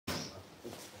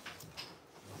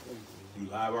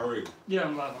live already? Yeah,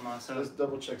 I'm live on mine. So let's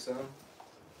double check sound.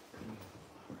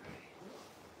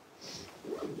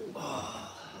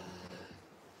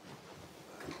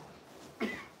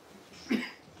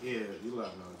 Yeah, you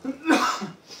live now.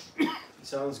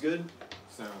 Sounds good.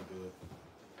 Sound good.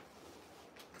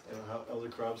 And how Elder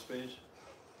Crob's page?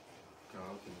 No,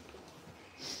 okay.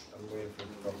 I'm waiting for it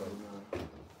to pop up.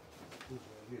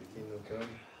 Kingdom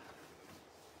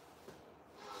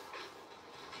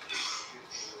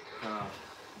Come.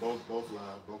 Both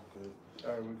live, both good.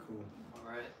 Alright, we're cool. all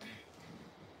right.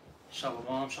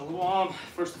 Shalom, shalom.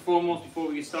 First and foremost, before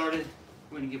we get started,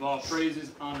 we're going to give all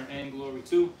praises, honor, and glory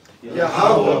to Yahweh,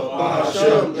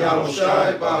 Ba'ashem,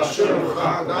 Yahushai, Ba'ashem,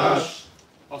 Rachadash.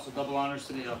 Also, double honors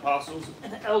to the apostles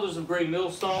and the elders of Great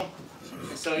Millstone.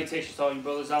 And salutations to all you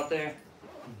brothers out there.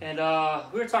 And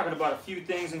we were talking about a few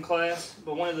things in class,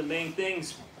 but one of the main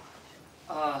things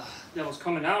that was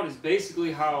coming out is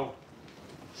basically how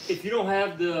if you don't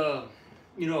have the,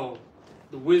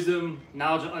 the wisdom,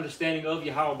 knowledge, and understanding of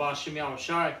Yahweh Ba'ashem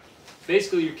Yahushai,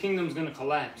 basically your kingdom's going to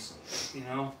collapse,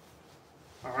 All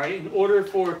right? In order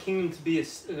for a kingdom to be,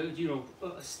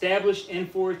 established and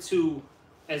for it to,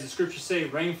 as the scriptures say,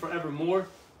 reign forevermore,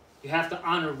 you have to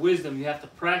honor wisdom. You have to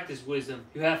practice wisdom.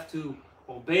 You have to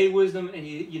obey wisdom, and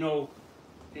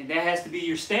and that has to be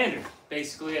your standard,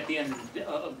 basically, at the end of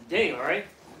the day, all right?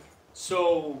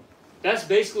 So that's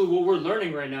basically what we're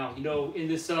learning right now, in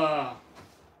this,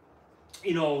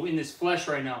 in this flesh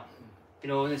right now, in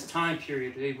this time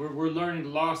period. We're learning the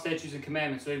law, statutes, and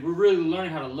commandments. We're really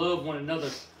learning how to love one another.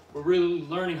 We're really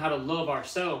learning how to love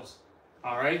ourselves,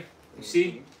 all right? You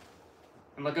see?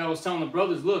 And like I was telling the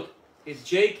brothers, look, if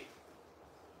Jake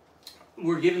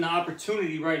were given the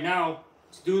opportunity right now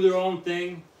to do their own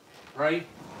thing, right?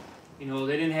 They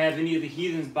didn't have any of the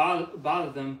heathens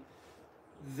bother them.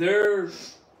 Their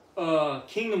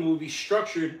kingdom would be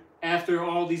structured after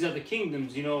all these other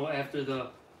kingdoms, after the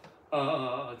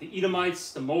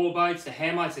Edomites, the Moabites, the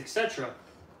Hamites, etc.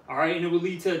 All right, and it would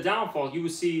lead to a downfall. You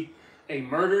would see a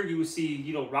murder. You would see,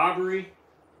 robbery.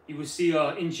 You would see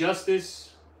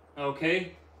injustice.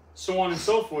 Okay, so on and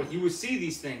so forth. You would see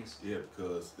these things. Yeah,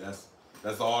 because that's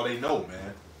all they know,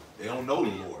 man. They don't know the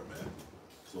Lord, man.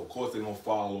 So of course they're gonna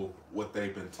follow what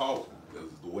they've been taught. Because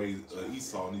the way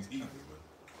Esau and these heathens, man.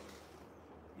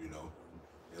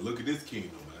 And look at this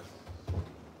kingdom, man.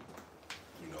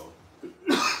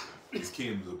 This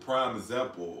kingdom is a prime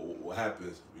example of what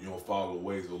happens when you don't follow the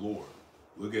ways of the Lord.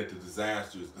 Look at the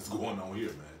disasters that's going on here,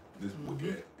 man. This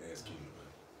wicked ass kingdom,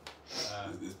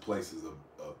 man. This place is a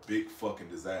big fucking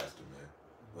disaster, man,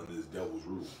 under this devil's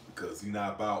rule. Because he's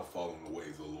not about following the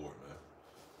ways of the Lord, man.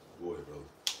 Go ahead, brother.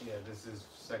 Yeah, this is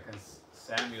 2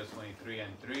 Samuel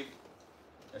 23:3.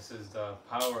 It says, the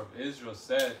power of Israel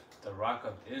said, the rock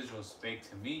of Israel spake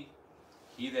to me.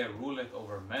 He that ruleth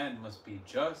over men must be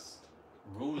just,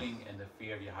 ruling in the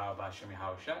fear of Yahweh Ba'ashem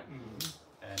Yahushai.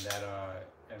 And that,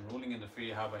 and ruling in the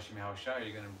fear of Yahweh Ba'ashem Yahushai,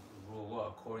 you're going to rule what?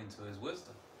 According to his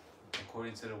wisdom.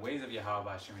 According to the ways of Yahweh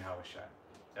Ba'ashem Yahushai.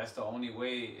 That's the only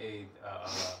way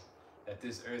that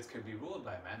this earth could be ruled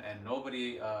by, man. And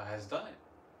nobody has done it.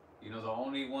 The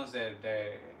only ones that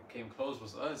came close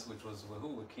was us, which was with who?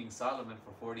 With King Solomon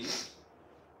for 40 years.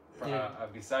 Yeah.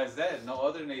 Besides that, no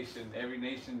other nation, every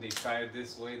nation, they tried it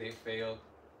this way, they failed.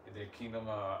 Their kingdom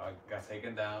got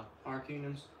taken down. Our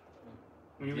kingdoms.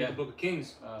 When you read the Book of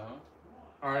Kings.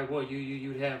 All right, well,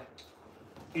 you'd have,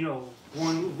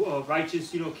 one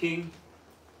righteous, king,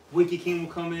 wicked king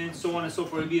will come in, so on and so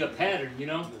forth. It'd be a pattern,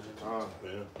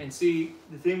 And see,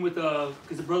 the thing with,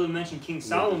 because the brother mentioned King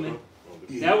Solomon,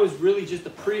 that was really just a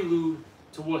prelude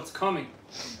to what's coming.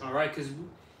 All right, because,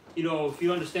 if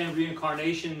you understand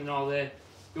reincarnation and all that,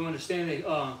 you understand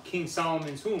that King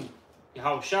Solomon's whom?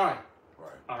 Yahushai. Right.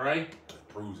 All right? That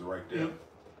proves it right there. Yep.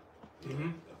 Yeah,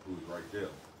 that proves it right there. It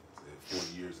said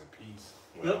 40 years in peace.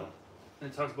 Yep.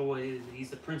 And it talks about what he's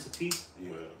the Prince of Peace.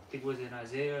 Yeah. I think it was in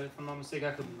Isaiah, if I'm not mistaken.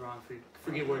 I could be wrong.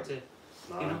 Forget where it's at.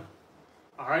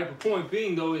 All right, but point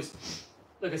being, though, is,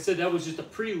 like I said, that was just a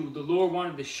prelude. The Lord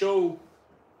wanted to show,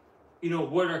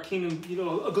 what our kingdom,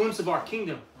 a glimpse of our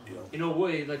kingdom.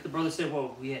 Yeah. Like the brother said,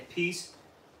 well, we had peace.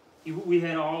 We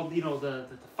had all, the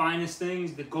finest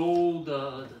things, the gold,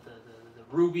 the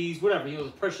rubies, whatever,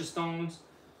 the precious stones.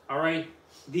 All right.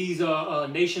 These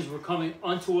nations were coming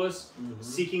unto us,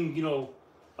 seeking,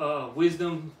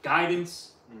 wisdom,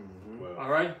 guidance. Well, all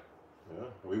right. Yeah,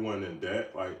 we weren't in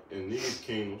debt. Like in these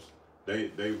kingdoms,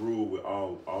 they rule with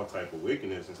all type of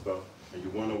wickedness and stuff. And you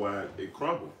wonder why it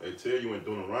crumbled. They tell you in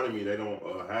Deuteronomy they don't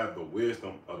have the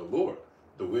wisdom of the Lord.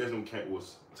 The wisdom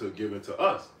was to give it to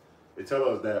us. They tell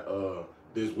us that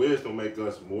this wisdom make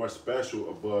us more special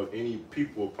above any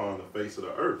people upon the face of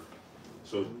the earth.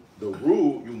 So the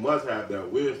rule, you must have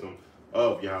that wisdom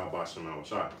of Yahweh Bashem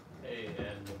Shai. Hey,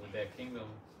 and with that kingdom,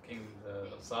 King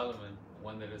Solomon,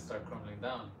 when did it start crumbling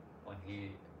down? When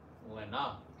he went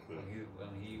out. When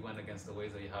he went against the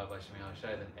ways of Yahweh Bashem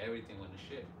Shai, then everything went to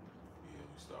shit. Yeah,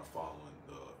 we start following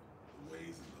the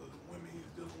ways of the women he's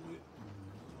dealing with.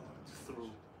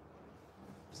 Through.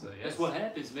 So yes. That's what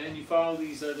happens, man. You follow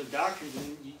these other doctrines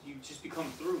and you just become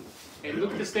through. And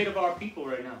look at the state of our people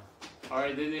right now. All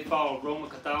right, they follow Roman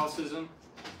Catholicism,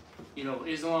 you know,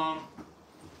 Islam,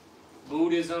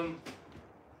 Buddhism.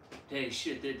 Hey,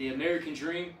 shit, the American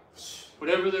dream,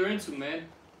 whatever they're into, man.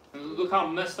 And look how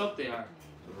messed up they are.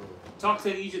 Talk to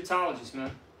the Egyptologists,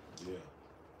 man.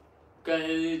 Yeah.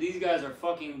 These guys are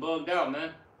fucking bugged out,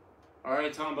 man. All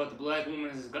right, talking about the black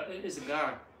woman is a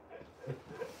god.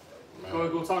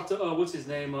 Go talk to what's his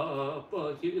name?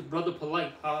 Brother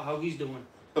Polite. How he's doing?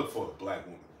 For a black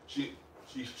woman,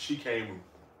 she came and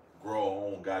grow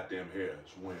her own goddamn hair.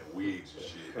 She wearing wigs and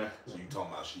shit. So you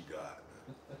talking about she God?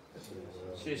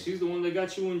 Shit, she's the one that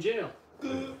got you in jail.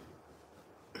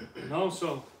 No,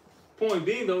 so point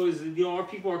being though is you know our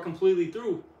people are completely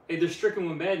through. Hey, they're stricken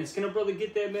with madness. Can a brother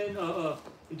get that, man?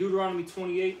 Deuteronomy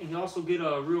 28, and he also get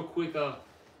real quick the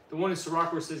one in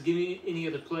Sirach where it says, "Give me any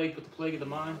other plague but the plague of the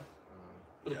mind,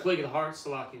 but the plague of the heart."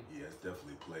 Salaki. Yeah, it's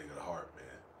definitely a plague of the heart, man.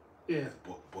 Yeah. It's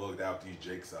bugged out these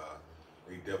Jakes are.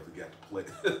 They definitely got the plague.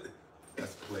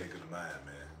 That's the plague of the mind,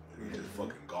 man. They just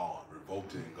fucking gone,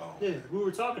 revolted and gone. Yeah, Man. we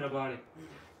were talking about it. Yeah.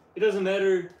 It doesn't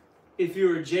matter if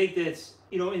you're a Jake that's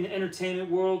you know in the entertainment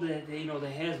world that you know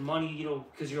that has money, you know,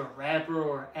 because you're a rapper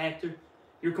or an actor,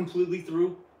 you're completely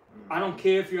through. I don't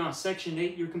care if you're on Section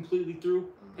 8, you're completely through.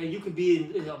 Hey, you could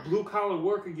be a blue collar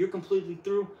worker, you're completely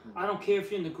through. I don't care if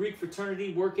you're in the Greek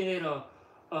fraternity working at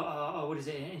what is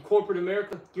it in corporate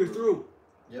America, you're through.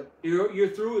 Yep. You're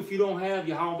through if you don't have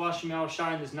Yahweh Bashem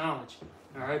Shai and this knowledge.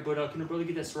 All right, but can the brother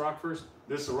get that Sirach first?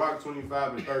 This Sirach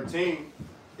 25:13.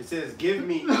 It says, "Give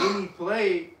me any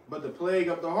plague but the plague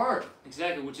of the heart."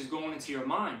 Exactly, which is going into your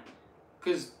mind.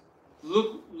 Because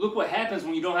look what happens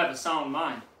when you don't have a sound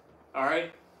mind. All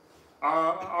right?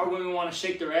 Our women want to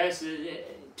shake their asses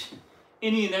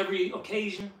any and every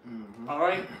occasion. All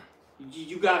right?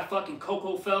 You got fucking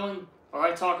Coco Felon, all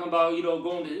right, talking about, you know,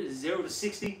 going to 0 to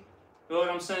 60. You know what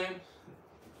I'm saying?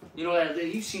 You know, that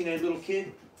you've seen that little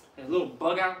kid, that little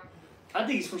bug out. I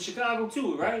think he's from Chicago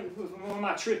too, right? Or am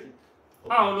I tripping?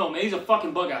 I don't know, man. He's a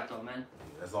fucking bug out though, man.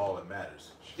 That's all that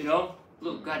matters. You know?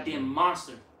 Little goddamn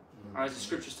monster. All right, as the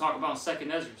scriptures talk about in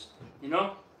 2nd Ezra. You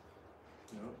know?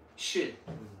 Shit.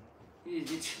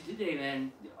 Hey,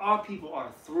 man, our people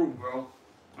are through, bro.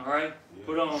 All right? Yeah.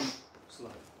 But,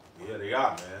 Yeah, they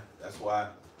are, man. That's why,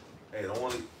 hey,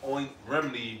 the only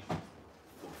remedy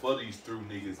for these through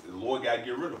niggas, the Lord gotta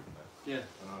get rid of them, man. yeah.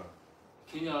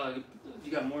 Can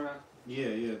you got more? Yeah.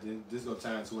 This is gonna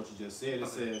tie into what you just said. It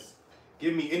says,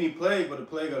 "Give me any plague but the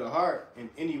plague of the heart, and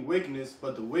any wickedness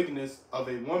but the wickedness of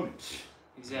a woman."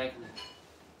 Exactly.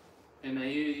 Hey, man,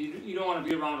 you don't want to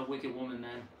be around a wicked woman,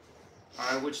 man.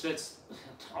 All right, which that's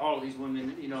all of these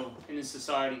women, you know, in this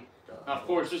society. Now, of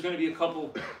course, there's going to be a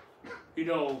couple, you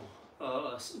know,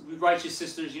 righteous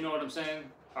sisters, you know what I'm saying?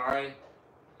 All right?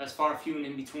 That's far few and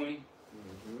in between.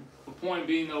 The point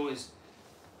being, though, is,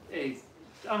 hey,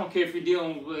 I don't care if you're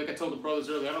dealing with, like I told the brothers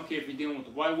earlier, I don't care if you're dealing with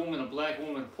a white woman, a black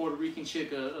woman, a Puerto Rican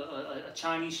chick, a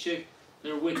Chinese chick,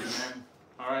 they're wicked, man.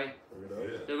 All right?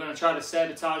 Yeah. They're going to try to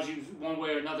sabotage you one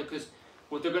way or another because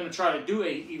what they're going to try to do,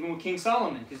 even with King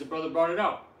Solomon, because the brother brought it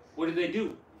out, what did they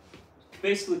do?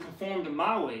 Basically conform to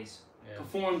my ways,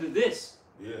 conform to this,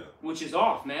 which is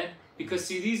off, man. Because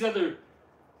see, these other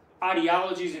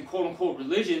ideologies and quote unquote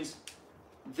religions,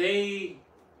 they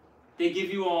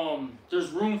give you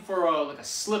there's room for like a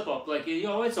slip up, like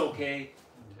it's okay,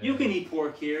 you can eat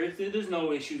pork here, there's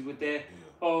no issues with that.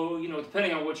 Oh, you know,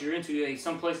 depending on what you're into, like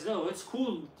some places, it's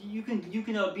cool, you can be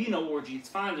in an orgy, it's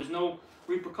fine, there's no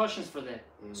repercussions for that,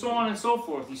 so on and so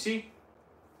forth. You see,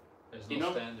 there's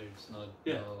no standards, no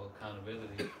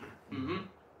accountability.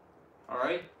 All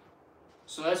right,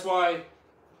 so that's why,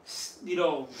 you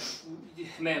know,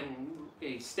 man,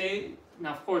 hey, stay.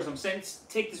 Now, of course, I'm saying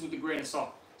take this with a grain of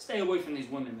salt. Stay away from these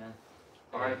women, man.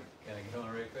 All right. Can I get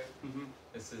on real quick?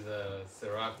 This is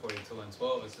Sirach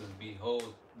 42:12. It says,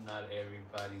 "Behold, not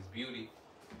everybody's beauty,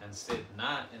 and sit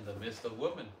not in the midst of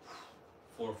women.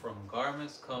 For from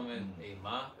garments cometh a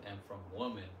moth, and from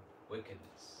woman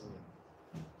wickedness."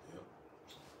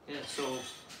 Yeah, so,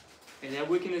 and that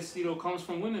wickedness, you know, comes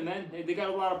from women, man. They got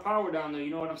a lot of power down there,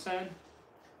 you know what I'm saying?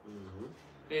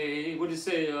 Hey, what did it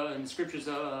say in the scriptures?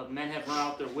 Men have run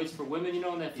out their wits for women, you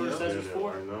know, in that first Yeah. Ezra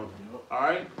 4. I know.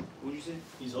 Alright, what'd you say?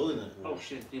 He's older than that. Oh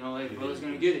shit, you know, hey, brother's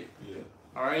gonna get it. Yeah.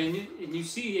 Alright, and you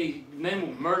see, men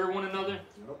will murder one another.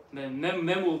 Yep.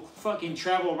 Men will fucking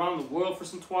travel around the world for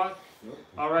some twat. Yep.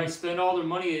 Alright, spend all their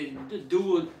money and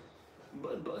do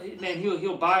it. Man,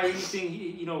 he'll buy her anything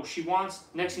you know she wants.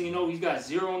 Next thing you know, he's got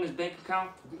zero in his bank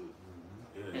account.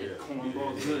 Yeah.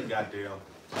 Cornball good. Goddamn.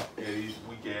 Yeah, these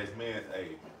weak ass men,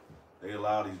 hey, they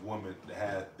allow these women to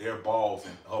have their balls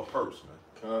in her purse,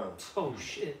 man. Oh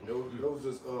shit. There was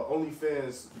this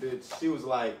OnlyFans bitch. She was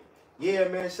like, "Yeah,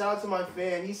 man, shout out to my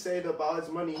fan. He saved up all his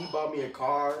money. He bought me a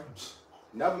car.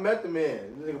 Never met the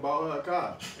man. This nigga bought her a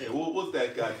car." Hey, what's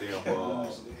that goddamn,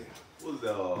 what's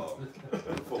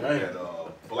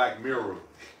that, Black Mirror,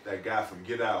 that guy from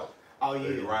Get Out? Oh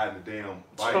They yeah, riding the damn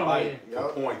bike Oh, for yeah.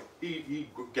 points. He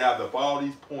gathered up all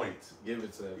these points. give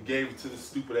it to He him. gave it to the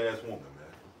stupid ass woman,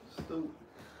 man.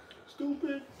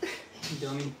 Stupid.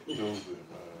 Dummy. Stupid,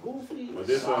 man. Goofy. But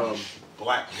this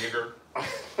Black nigger.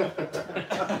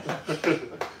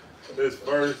 this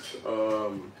first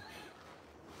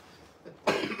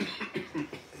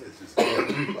It's just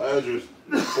Ezra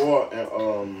 4 and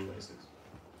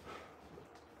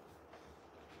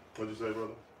what'd you say,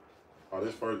 brother?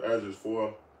 This first Ezra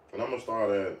 4, and I'm gonna start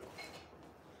at.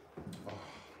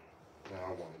 I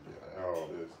want to get all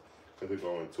this because they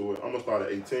go into it. I'm gonna start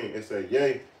at 18. It says,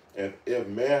 "Yea, and if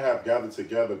men have gathered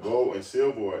together gold and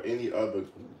silver or any other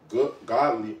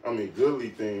goodly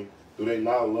thing, do they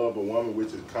not love a woman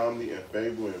which is comely and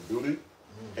favorable and beauty?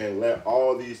 And let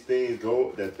all these things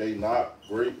go, that they not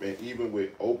grape and even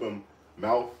with open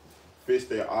mouth fix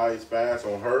their eyes fast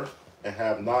on her, and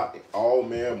have not all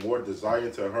men more desire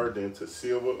to her than to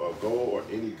silver or gold or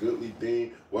any goodly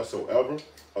thing whatsoever?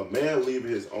 A man leave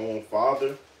his own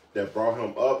father that brought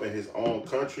him up in his own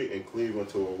country and cleave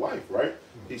unto a wife," right?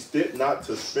 He stood not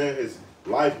to spend his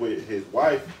life with his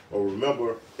wife or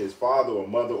remember his father or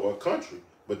mother or country.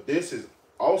 But this is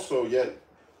also yet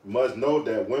must know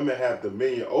that women have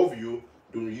dominion over you.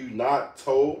 Do you not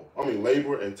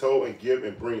labor and toil and give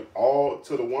and bring all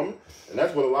to the woman? And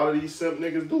that's what a lot of these simp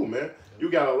niggas do, man. You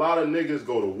got a lot of niggas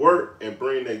go to work and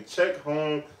bring their check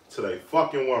home to their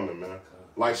fucking woman, man.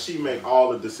 Like she make all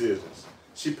the decisions.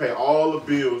 She pay all the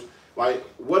bills. Like,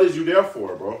 what is you there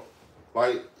for, bro?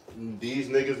 Like, these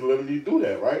niggas literally do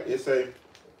that, right? It say,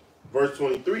 verse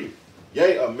 23,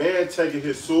 "Yea, a man taking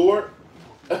his sword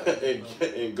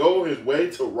and go his way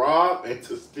to rob and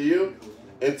to steal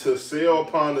and to sail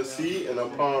upon the sea and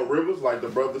upon rivers," like the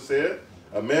brother said.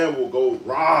 A man will go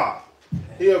rob.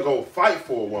 He'll go fight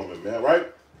for a woman, man, right?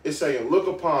 It's saying, "Look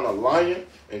upon a lion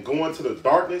and go into the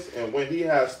darkness, and when he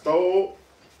has stole,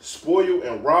 spoil,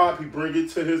 and rob, he bring it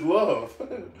to his love."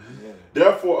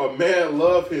 Therefore, a man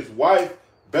love his wife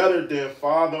better than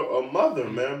father or mother,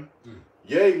 man.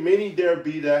 Yea, many there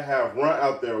be that have run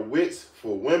out their wits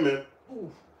for women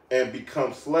and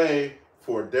become slave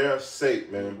for their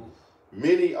sake, man.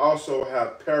 Many also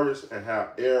have perished and have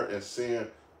erred and sinned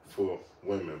for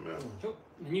women, man.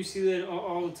 And you see that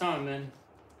all the time, man.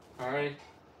 Alright?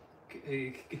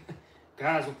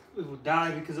 Guys will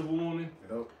die because of a woman.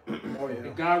 Yep. Oh A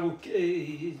yeah. guy will,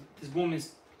 this woman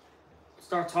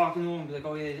start talking to him, be like,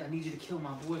 "Oh yeah, I need you to kill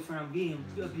my boyfriend. I'm being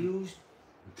abused."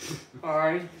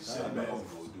 Alright?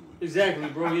 Exactly,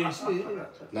 bro. Yeah,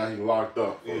 Now he locked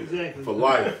up exactly. for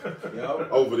life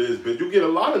Yep. over this bitch. You get a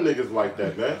lot of niggas like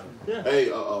that, man. Yeah. Hey,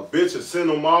 a bitch will send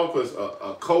him off because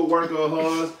a co-worker of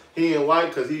hers he ain't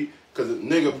like because a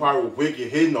nigga probably was wicked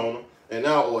hitting on him, and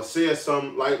now or said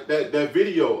something like that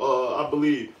video. I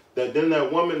believe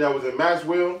that woman that was in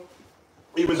Maxwell,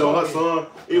 even though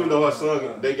her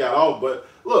son they got off, but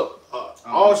look,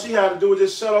 all she had to do was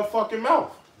just shut her fucking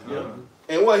mouth. Yeah.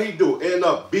 And what he do? End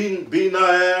up beating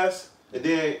her ass, and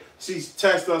then she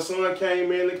texted her son, came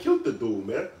in and killed the dude,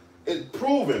 man. It's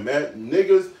proven, man.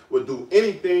 Niggas would do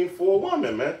anything for a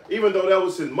woman, man. Even though that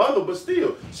was his mother, but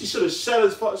still, she should have shut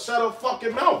her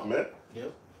fucking mouth, man.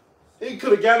 Yep. He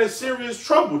could have got in serious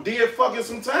trouble, did fucking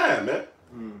some time, man.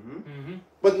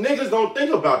 But niggas don't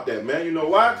think about that, man. You know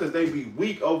why? Because they be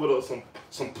weak over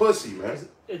some pussy, man.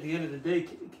 At the end of the day,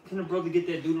 can a brother get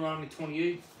that Deuteronomy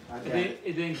 28?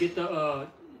 And then get the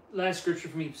last scripture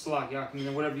from me, Salak, Yakin,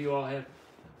 and whatever you all have.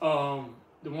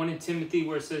 The one in Timothy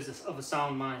where it says of a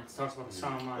sound mind. It talks about a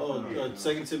sound mind. Oh,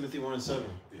 2 Timothy 1:7.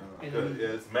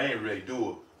 It's mainly they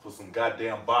do it for some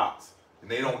goddamn box. And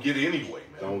they don't get it anyway,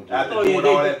 man. Don't get After it. doing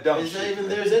all that dumb It's not shit. even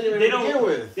man. theirs anyway They to begin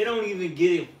with. They don't even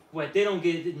get it. What? They don't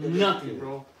get nothing,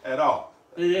 bro. At all.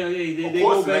 They Of go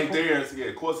course it back ain't theirs. Yeah,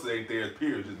 of course it ain't theirs,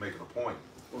 period. Just making a point.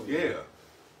 Yeah.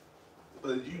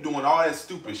 you doing all that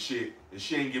stupid shit, and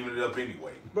she ain't giving it up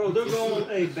anyway. Bro, they're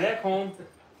going back home,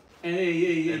 and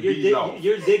And beating off.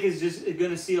 your dick is just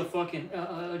gonna see a fucking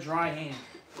a dry hand.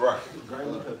 Right.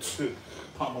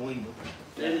 Pomelina.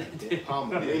 And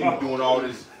you doing all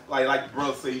this, like the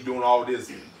brother say, you doing all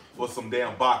this for some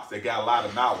damn box that got a lot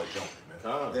of knowledge on it,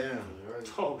 man. Damn.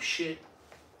 Oh shit.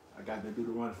 I got that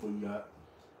Deuteronomy for you, y'all.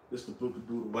 This the book of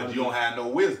Deuteronomy. But you don't have no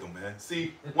wisdom, man.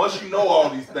 See, once you know all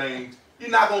these things, you're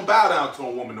not gonna bow down to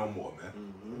a woman no more,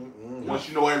 man. Once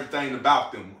you know everything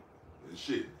about them and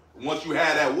shit. Once you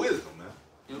have that wisdom,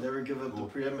 man. Never give up the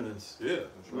preeminence. Yeah. You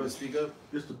want to speak up?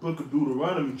 This the book of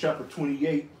Deuteronomy, chapter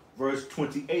 28, verse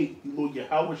 28. The Lord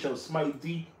Yahweh shall smite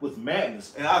thee with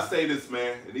madness. And I say this,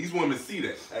 man, and these women see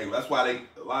that. Hey, that's why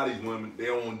a lot of these women, they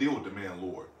don't want to deal with the man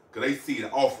Lord. Because they see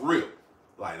it off rip.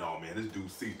 Like, oh man, this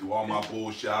dude see through all my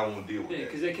bullshit. I don't want to deal with Yeah, that.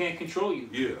 because they can't control you.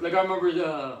 Yeah. Like I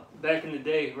remember back in the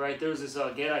day, right? There was this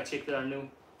Gadite chick that I knew,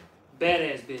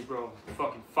 badass bitch, bro,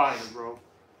 fucking fire, bro.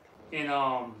 And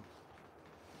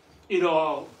you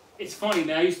know, it's funny,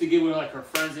 man. I used to get with like her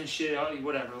friends and shit.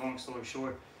 Whatever. Long story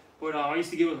short, but I used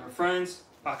to get with her friends.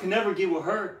 I could never get with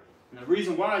her, and the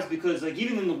reason why is because like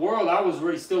even in the world, I was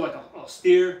already still like a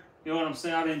steer. You know what I'm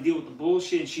saying? I didn't deal with the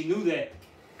bullshit, and she knew that.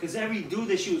 Cause every dude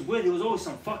that she was with, it was always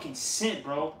some fucking simp,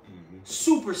 bro.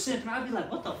 Super simp, and I'd be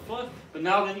like, what the fuck? But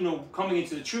now that, you know, coming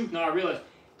into the truth, now I realize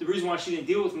the reason why she didn't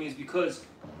deal with me is because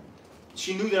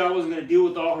she knew that I wasn't gonna deal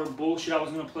with all her bullshit. I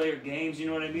wasn't gonna play her games, you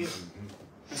know what I mean?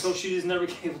 And so she just never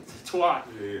gave it the twat.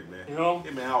 Yeah, man. You know?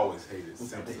 Yeah, man, I always hated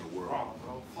simps in the world. Oh,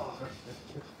 bro, fuck.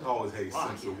 I always hated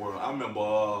simps in the world. I remember,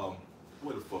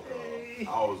 where the fuck,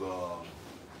 I was,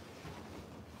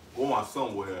 going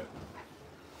somewhere.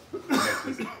 Met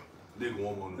this nigga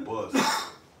woman on the bus.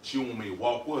 She wanted me to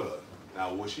walk with her.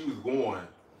 Now, where she was going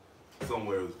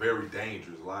somewhere, it was very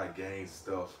dangerous, a lot of gang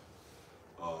stuff.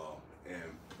 And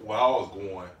where I was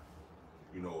going,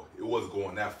 you know, it wasn't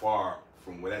going that far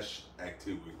from where that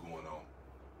activity was going on.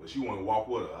 But she wanted to walk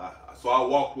with her. So I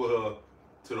walked with her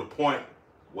to the point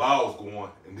where I was going,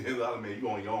 and then I mean, you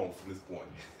on your own from this point.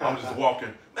 I'm just walking.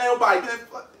 Man, nobody,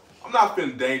 I'm not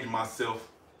finna endanger myself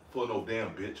for no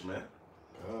damn bitch, man.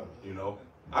 You know,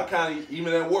 I kind of,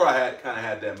 even at war, I kind of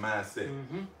had that mindset,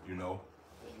 you know.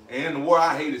 And the war,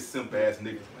 I hated simp ass niggas,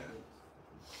 man.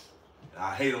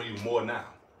 I hate them even more now.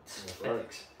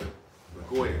 Thanks. But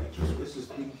go ahead. This is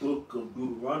the book of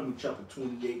Deuteronomy, chapter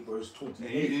 28, verse And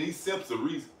 28. these simps are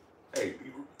reason. Hey,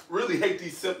 you really hate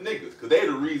these simp niggas because they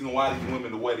the reason why these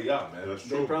women the way they are, man. That's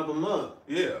They true. prop them up.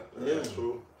 Yeah. That's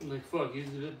true. Like, fuck, you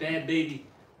a bad baby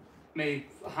made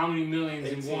how many millions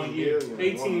in 18 one year? million in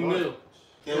 18 1 month. mil.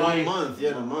 In Like- a month. Yeah,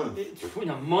 in a month. In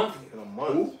a month? In a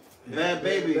month. Bad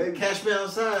baby. baby. Cash me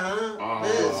outside, huh?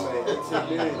 Bitch.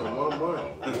 18 million in 1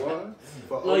 month. What?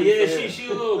 For Like, yeah, OnlyFans. she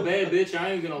a little bad bitch.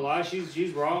 I ain't gonna lie,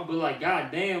 she's wrong. But like,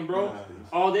 goddamn, bro,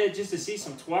 all that just to see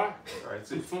some twat, All right,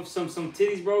 see. some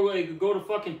titties, bro. Like, go to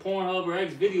fucking Pornhub or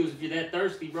X videos if you're that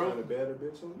thirsty, bro. Trying to bad a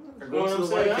bitch on that. You know what I'm to the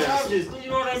saying? White I'm Castle. just, you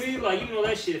know what I mean? Like, you know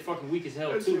that shit fucking weak as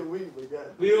hell That shit too. weak, but God.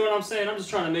 You know what I'm saying? I'm just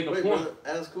trying to make a Wait, point. brother,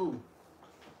 ask who?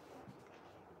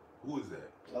 Who is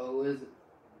that? Oh, who is it?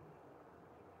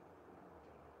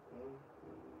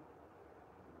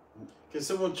 Can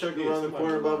someone check Yeah, around the somebody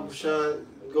corner, around Baba the Bashad?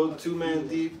 Go 2-man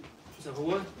deep. So for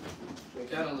what?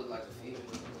 Kind of look like a female.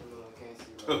 I can't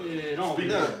see right. Yeah, don't.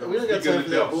 Nah, we don't got Speaking time of for that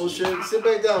devils. bullshit. Sit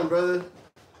back down, brother.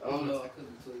 I don't know. I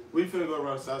couldn't tell you. We finna go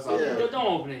around Southside. Yeah. Don't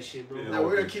open that shit, bro. Yeah. Now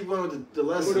we're gonna keep on with the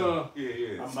What, lesson.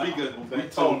 Yeah. I might Speaking, go we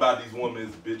back talking to- about these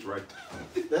women, this bitch right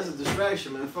there. That's a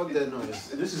distraction, man. Fuck that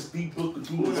noise. This is the book of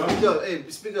Speak Deuteronomy. up, hey,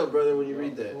 speak up, brother, when you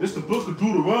read that. This is the book of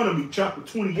Deuteronomy, chapter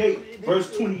 28, verse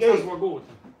That's 28. where I go with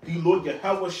them. The Lord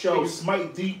Yahweh shall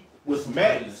smite thee with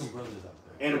madness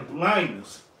and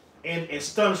blindness and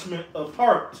astonishment of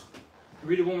heart.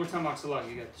 Read it one more time, Oxalak.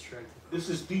 You got distracted. This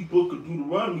is the book of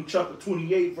Deuteronomy, chapter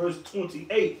 28, verse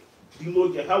 28. The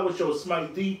Lord Yahweh shall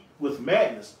smite thee with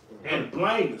madness and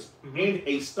blindness and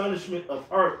astonishment of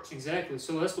heart. Exactly.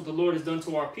 So that's what the Lord has done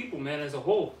to our people, man, as a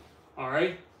whole. All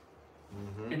right?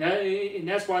 And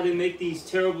that's why they make these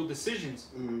terrible decisions.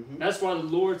 That's why the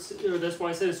Lord, or that's why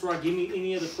I said it's right. Give me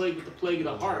any other plague but the plague of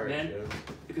the heart, man.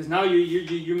 Because now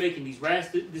you're making these rash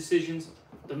decisions.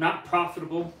 They're not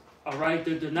profitable. All right,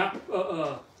 they're not.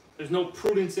 There's no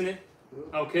prudence in it.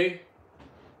 Okay,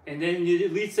 and then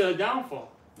it leads to a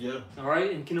downfall. Yeah. All right,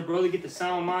 and can a brother get the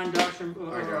sound mind doctrine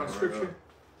scripture?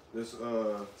 This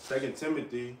 2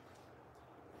 Timothy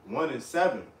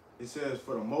 1:7. It says,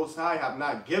 "For the Most High have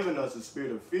not given us a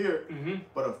spirit of fear,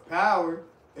 but of power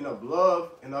and of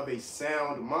love and of a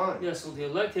sound mind." Yeah, so the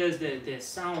elect has that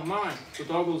sound mind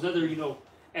with all those other,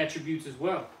 attributes as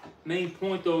well. Main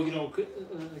point, though,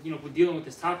 we're dealing with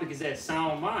this topic is that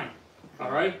sound mind.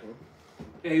 All right.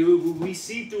 Hey, we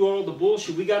see through all the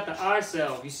bullshit. We got the eye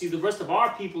salve. You see, the rest of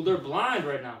our people, they're blind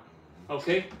right now.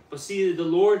 Okay, but see, the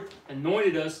Lord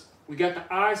anointed us. We got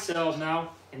the eye salve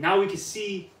now, and now we can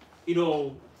see,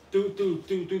 through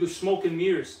the smoke and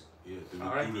mirrors. Yeah, through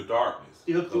the darkness.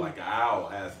 Yeah, So like an owl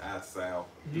has eye salve,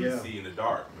 you Yeah. can see in the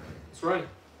dark, man. That's right.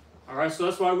 All right, so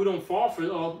that's why we don't fall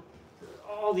for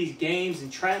all these games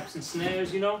and traps and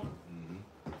snares, And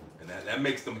that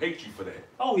makes them hate you for that.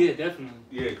 Oh yeah, definitely.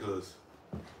 Yeah, because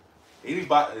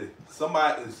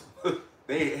somebody is,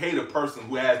 they hate a person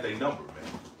who has their number,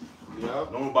 man. Yeah.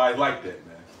 Nobody like that,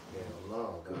 man. Hell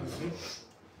no, God.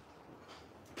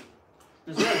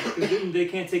 That's right. Because then they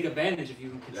can't take advantage of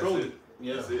you and control That's you. it.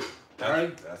 Yeah. That's it.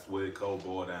 Right. That's what it cold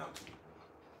boiled down to.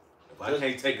 If I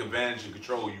can't take advantage and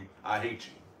control you, I hate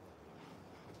you.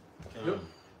 Yep.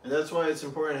 And that's why it's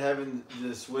important having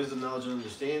this wisdom, knowledge, and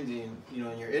understanding, in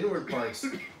your inward parts,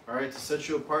 all right, to set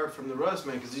you apart from the rest,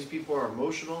 man, because these people are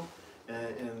emotional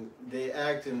and they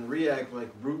act and react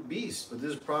like brute beasts. But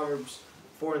this is Proverbs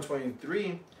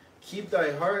 4:23. Keep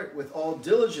thy heart with all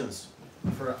diligence,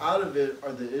 for out of it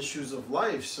are the issues of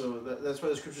life. So that's why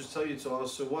the scriptures tell you to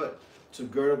also what? To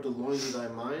gird up the loins of thy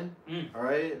mind. All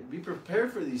right? Be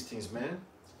prepared for these things, man.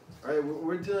 All right,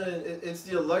 we're dealing. It's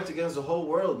the elect against the whole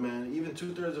world, man. Even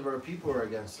 2/3 of our people are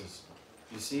against us.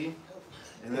 You see,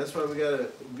 and that's why we gotta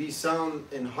be sound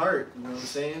in heart. You know what I'm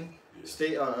saying?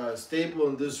 Stay stable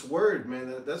in this word,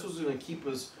 man. That's what's gonna keep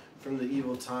us from the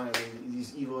evil time and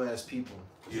these evil ass people.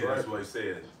 Yeah, that's what he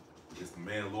said. It's the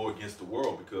man of the Lord against the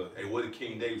world because, hey, what did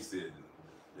King David said?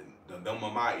 The number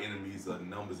of my enemies are the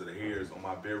numbers of the hairs on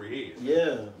my very head.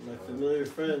 Yeah, my familiar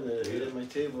friend that ate at my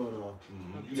table and all.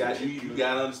 You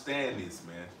gotta understand this,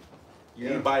 man.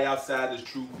 Yeah. Anybody outside this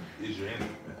truth is your enemy,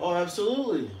 man. Oh,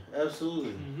 absolutely,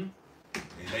 absolutely.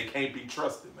 And they can't be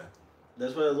trusted, man.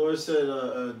 That's why the Lord said,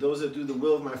 "Those that do the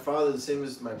will of my Father, the same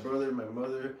as my brother, my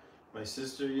mother, my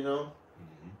sister."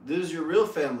 This is your real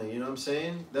family. You know what I'm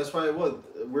saying? That's why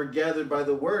we're gathered by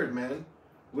the word, man.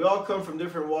 We all come from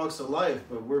different walks of life,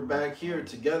 but we're back here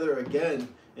together again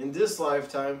in this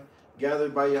lifetime,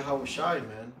 gathered by Yahweh Shai,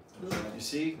 man. You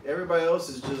see, everybody else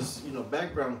is just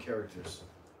background characters.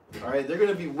 All right, they're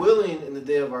gonna be willing in the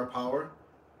day of our power,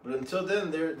 but until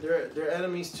then, they're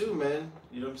enemies too, man.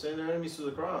 You know what I'm saying? They're enemies to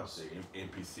the cross. They're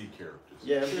NPC characters.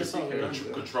 Yeah, NPC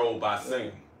characters. Controlled by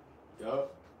Satan.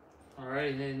 Yup. All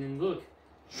right, and look,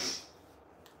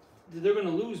 they're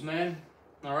gonna lose, man.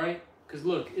 All right, because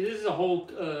look, this is a whole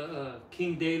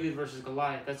King David versus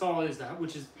Goliath. That's all it is.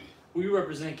 Which is, we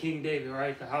represent King David,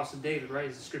 right? The house of David, right?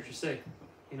 As the scriptures say.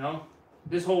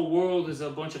 This whole world is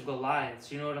a bunch of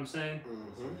Goliaths. You know what I'm saying?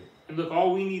 And look,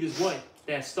 all we need is what?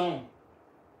 That stone.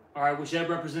 All right, which that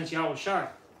represents Yahweh Shai.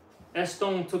 That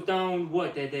stone took down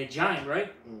what? That giant,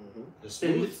 right? The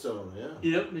smooth stone, yeah.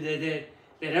 Yep.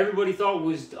 That everybody thought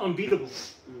was unbeatable.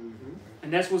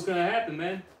 And that's what's gonna happen,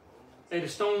 man. Hey, the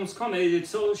stones come. It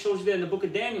shows you that in the book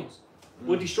of Daniels.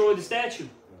 What destroyed the statue?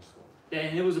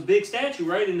 And it was a big statue,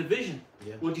 right? In the vision.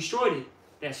 Yeah. What destroyed it?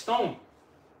 That stone.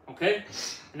 Okay?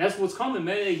 And that's what's coming,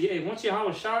 man. Hey, once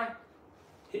Yahweh Shai,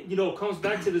 comes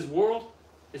back to this world,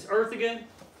 this earth again,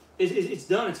 it's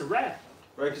done. It's a wrap.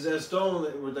 Right, because that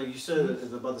stone, like you said,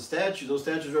 is about the statue. Those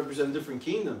statues represent different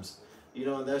kingdoms.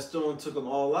 And that stone took them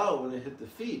all out when it hit the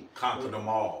feet. Conquered them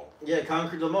all. Yeah,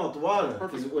 conquered them all with the water.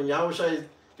 Because when Yahweh Shai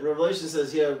in Revelation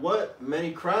says he had what?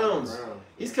 Many crowns.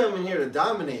 He's coming here to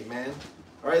dominate, man.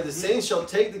 All right, the saints shall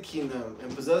take the kingdom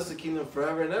and possess the kingdom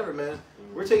forever and ever, man.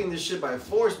 We're taking this shit by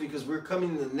force because we're coming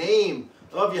in the name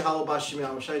of Yahweh Bashim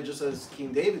Yahweh Shai, just as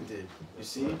King David did. You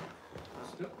see?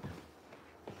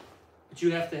 But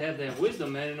you have to have that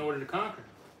wisdom, man, in order to conquer.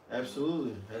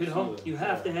 Absolutely. You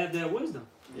have to have that wisdom.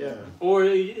 Yeah. Or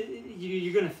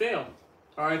you're going to fail.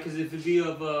 All right, because if it be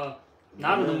of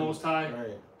not of the Most High,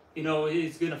 right.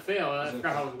 It's going to fail. I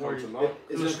forgot how it's worded.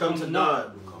 It's going to come to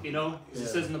naught. As it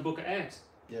says in the book of Acts.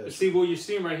 Yes. But see, what you're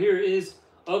seeing right here is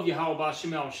of Yahweh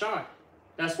Bashim Yahweh Shai.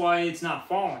 That's why it's not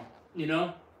falling,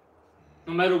 No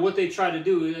matter what they try to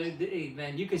do, hey,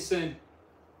 man, you can send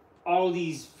all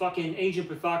these fucking agent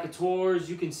provocateurs.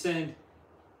 You can send,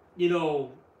 it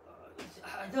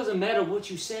doesn't matter what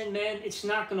you send, man. It's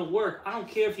not going to work. I don't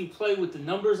care if you play with the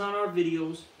numbers on our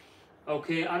videos.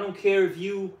 Okay? I don't care if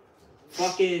you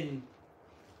fucking...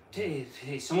 Hey,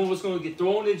 some of us going to get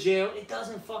thrown in jail. It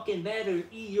doesn't fucking matter.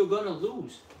 You're going to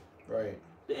lose. Right.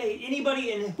 Hey,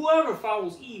 anybody and whoever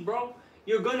follows E, bro,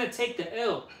 you're going to take the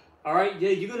L. All right? Yeah,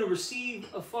 you're going to receive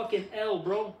a fucking L,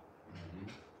 bro.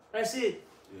 That's it.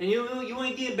 And you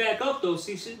ain't getting back up though.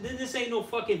 See, this ain't no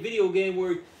fucking video game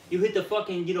where you hit the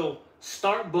fucking, you know,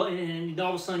 start button and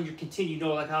all of a sudden you continue, you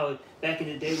know, like how back in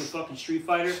the day with fucking Street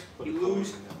Fighter, you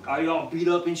lose, are you all beat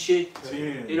up and shit?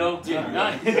 You know? You know what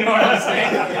I'm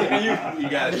saying? You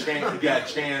got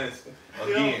a chance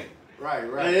again. Right.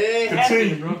 It ain't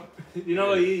happening, bro. You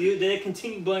know, that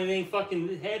continue button ain't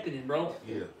fucking happening, bro.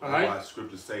 Yeah. All right. Why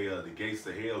scriptures say the gates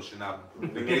of hell should not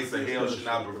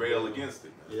prevail against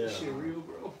it. Man. Yeah. That shit real,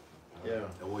 bro. Yeah.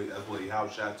 That's what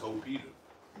Yahushua told Peter.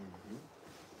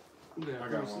 I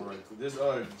got one right. This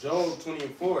Job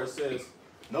 20:4 says,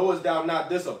 "Knowest thou not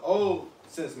this of old,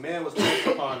 since man was placed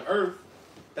upon earth,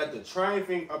 that the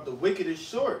triumphing of the wicked is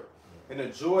short, and the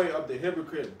joy of the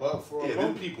hypocrite but for a Yeah,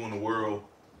 moment." them people in the world,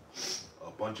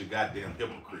 a bunch of goddamn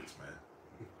hypocrites,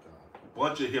 man. A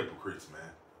bunch of hypocrites,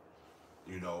 man.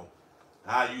 You know,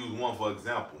 I use one for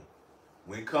example.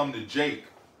 When it comes to Jake,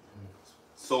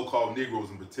 so-called Negroes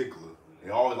in particular,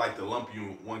 they always like to lump you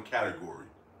in one category.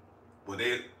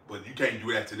 But you can't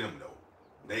do that to them though.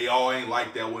 They all ain't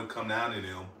like that when it come down to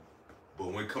them. But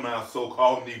when it come out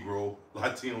so-called Negro,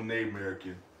 Latino, Native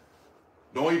American,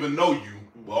 don't even know you,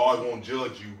 but always won't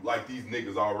judge you like these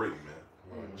niggas already,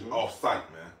 man. Off sight,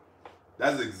 man.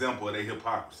 That's an example of their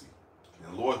hypocrisy.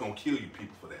 And the Lord's gonna kill you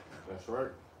people for that, man. That's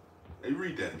right. Hey,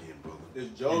 read that again, brother.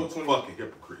 It's Job You 20. fucking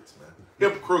hypocrites, man.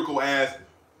 Hypocritical ass,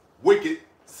 wicked,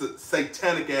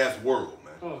 satanic ass world,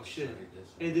 man. Oh shit.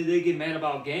 And did they get mad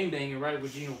about gangbanging, right?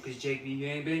 With, you know, because Jake be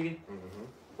gangbanging?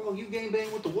 Bro, you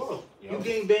gangbang with the world. You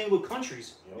gangbang with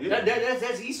countries. Yeah.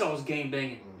 That's Esau's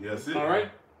gangbanging. Yes, it. All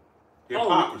right?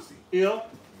 Hypocrisy. You know?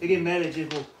 They get mad at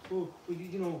Jake. Well,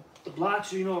 you know, the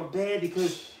blocks, you know, are bad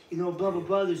because, you know, blah, blah,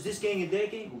 blah. There's this gang and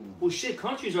that gang. Well, shit,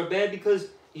 countries are bad because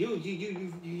you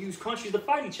use countries to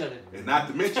fight each other. And not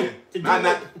to mention,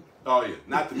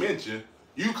 not to mention,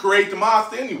 you create the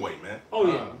monster anyway, man. Oh,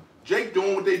 yeah. Jake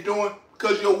doing what they doing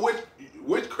because your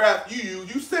witchcraft you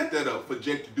use, you set that up for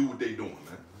Jake to do what they doing,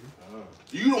 man.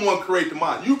 You don't want to create the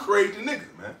monster. You create the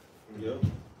niggas, man. Yep.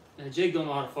 And Jake don't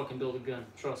know how to fucking build a gun.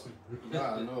 Trust me.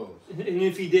 God knows. And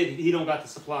if he did, he don't got the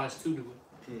supplies to do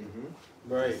it.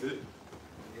 Right. That's it.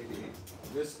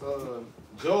 This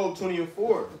Job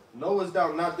 20:4. Knowest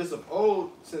thou not this of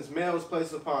old, since man was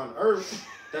placed upon earth,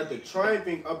 that the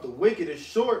triumphing of the wicked is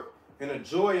short, and the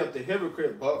joy of the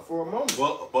hypocrite but for a moment.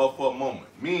 But for a moment.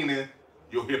 Meaning,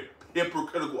 your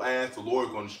hypocritical ass, the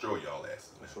Lord gonna destroy y'all asses,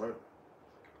 man. That's right.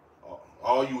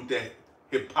 All you with that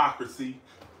hypocrisy,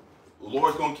 the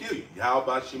Lord's gonna kill you. How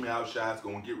about Shimmy Shai's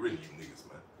gonna get rid of you niggas,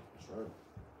 man. That's right.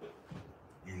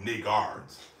 You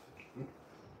niggards.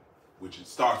 Which it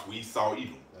starts with Esau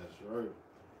Edom. That's right.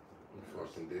 I'm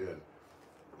fucking dead.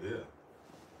 Yeah.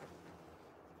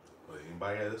 But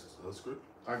anybody has a script?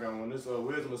 I got one. This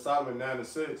Wisdom of Solomon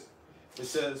 9:6. It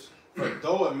says, "For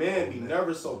though a man be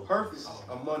never so perfect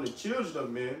among the children of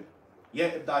men,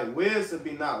 yet if thy wisdom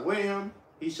be not with him,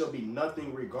 he shall be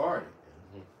nothing regarded."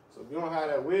 So if you don't have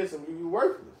that wisdom, you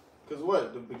worthless. Because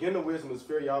what? The beginning of wisdom is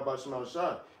fear Yahweh Shema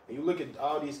Shah. And you look at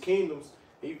all these kingdoms,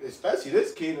 especially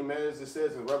this kingdom, man, as it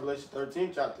says in Revelation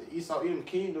 13 chapter, Esau Edom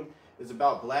kingdom is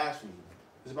about blasphemy.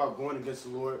 It's about going against the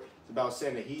Lord. It's about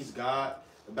saying that he's God.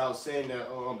 About saying that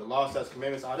the law, statutes,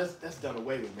 commandments, that's done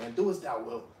away with, man. Do as thou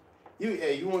wilt. You're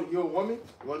a woman?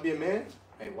 You want to be a man?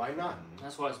 Hey, why not?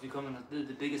 That's why it's becoming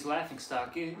the biggest laughing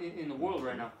stock in the world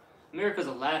right now. America's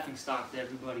a laughing stock to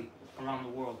everybody around the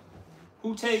world.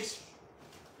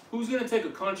 Who's gonna take a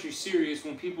country serious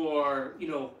when people are, you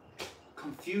know,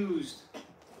 confused,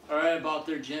 all right, about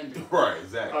their gender? Right,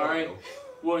 exactly. All right,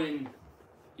 when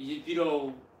you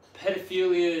know,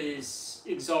 pedophilia is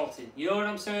exalted. You know what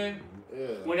I'm saying? Yeah.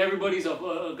 When everybody's a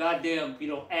goddamn, you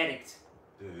know, addict.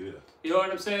 Yeah. You know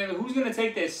what I'm saying? Who's gonna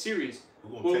take that serious?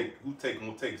 Who gonna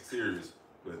take it serious?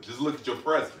 But just look at your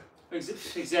president.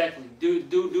 Exactly.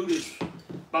 Dude is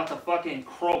about to fucking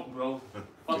croak, bro.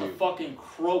 About to fucking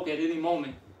croak at any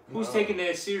moment. Who's taking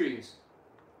that serious?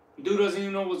 Dude doesn't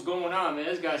even know what's going on, man.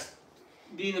 This guy's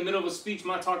be in the middle of a speech,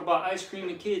 might talk about ice cream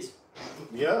and kids.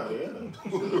 Yeah.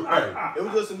 Right. It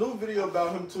was just a new video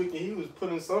about him tweaking. He was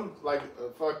putting some, like,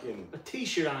 a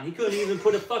t-shirt on. He couldn't even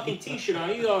put a fucking t-shirt on.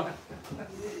 He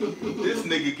This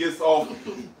nigga gets off.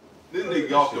 This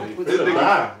nigga off the.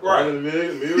 Right in the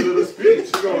middle of the speech,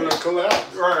 you're going to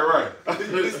collapse. Right.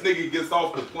 This nigga gets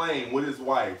off the plane with his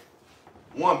wife.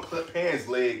 One pants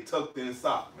leg tucked in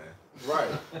sock, man. right.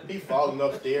 He falling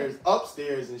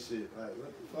upstairs and shit. Like,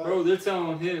 what the fuck? Bro, they're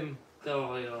telling him,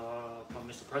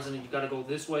 Mr. President, you gotta go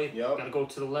this way. Yep. You gotta go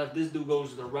to the left. This dude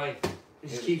goes to the right. He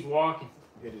just keeps walking.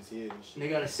 Hit his head and shit. And they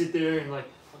gotta sit there and like,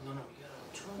 oh, no, you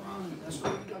gotta turn around. That's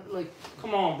what you gotta, like,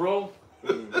 come on, bro.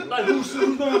 Like, who's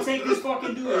gonna take this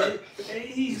fucking dude?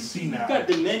 He's got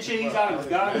dementia. He's out of his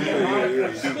goddamn mind.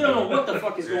 We don't know what the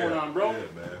fuck is going on, bro. Yeah,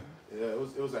 man. Yeah, it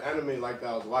was an anime like that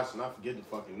I was watching. I forget the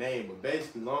fucking name, but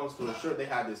basically, long story short, they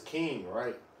had this king,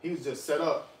 right? He was just set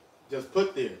up, just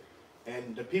put there,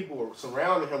 and the people were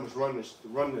surrounding him was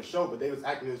running the show, but they was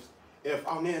acting as if,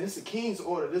 oh man, this is the king's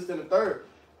order, this and the third.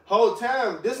 Whole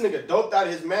time, this nigga doped out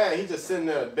of his mind. He just sitting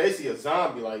there, basically a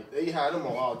zombie. Like they had him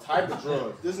on all type of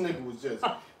drugs. This nigga was just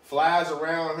flies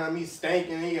around him. He's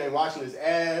stinking. He ain't washing his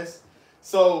ass.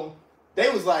 So they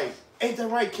was like, "Ain't that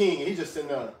right, king?" And he just sitting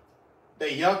there.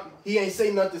 They yuck. He ain't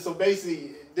say nothing. So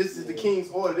basically, this is the king's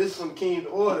order. This is from the king's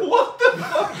order. What the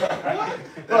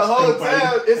fuck? The whole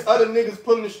time, it's other niggas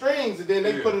pulling the strings, and then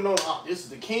they put it on. Oh, this is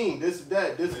the king. This is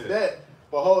that. This is that.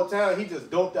 But whole time he just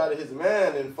doped out of his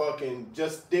mind and fucking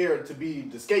just dared to be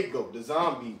the scapegoat, the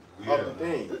zombie of the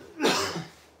thing.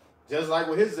 Just like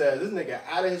with his ass, this nigga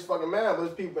out of his fucking mind, but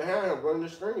there's people behind him running the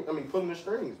strings. I mean, pulling the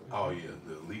strings. Oh yeah,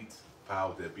 the elites,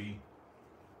 powers that be,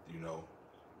 you know,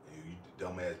 and you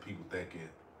dumbass people thinking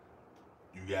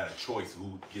you got a choice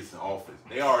who gets in office.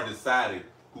 They already decided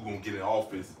who gonna get in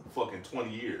office fucking 20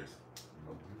 years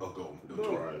ago.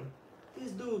 Bro,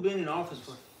 this dude been in office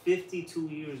for 52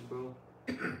 years, bro.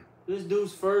 This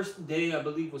dude's first day, I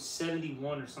believe, was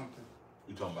 71 or something.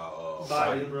 You talking about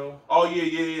Biden, bro? Oh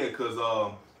yeah. Cause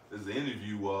there's an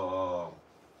interview.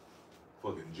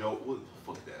 Fucking Joe. What the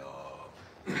fuck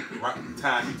that? Right the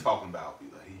time he talking about.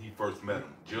 He first met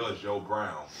him, Judge Joe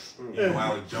Brown. You know,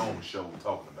 Alex Jones show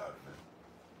talking about it, man.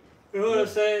 You know what I'm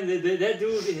saying? That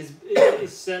dude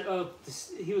is set up.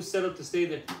 He was set up to stay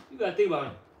there. You gotta think about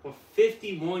it. For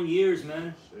 51 years,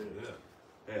 man.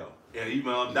 Yeah. Hell. Yeah,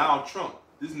 even Donald Trump,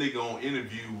 this nigga on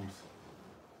interviews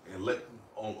and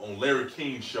on Larry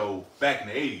King's show back in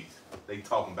the 80s, they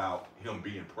talking about him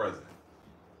being president.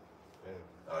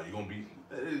 You gonna be,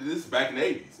 this is back in the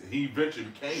 80s. He eventually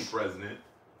became president,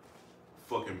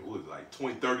 fucking, what was it, like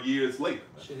 20, 30 years later.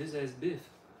 Man. Shit, his ass Biff.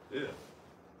 Yeah.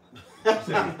 You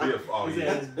said Biff. Oh, his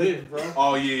yeah. ass Biff, bro.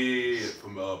 Oh, yeah.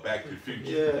 From Back to the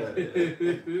Future.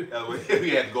 Yeah. We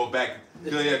had to go back.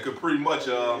 Yeah, cause pretty much,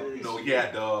 you know, he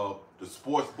had the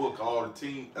sports book, all the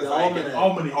team. The almanac.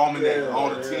 All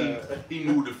the teams. He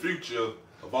knew the future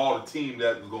of all the team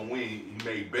that was gonna win. He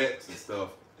made bets and stuff.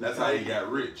 That's how he got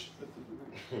rich.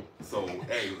 So,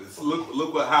 hey,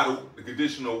 look what how the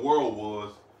condition of the world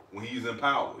was when he was in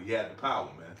power. He had the power,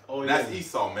 man. Oh, That's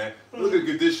Esau, man. Look at the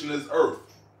condition of this earth.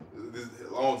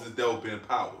 As long as this devil been in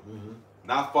power.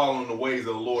 Not following the ways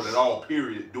of the Lord at all,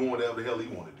 period, doing whatever the hell he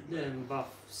want to do. Yeah, in about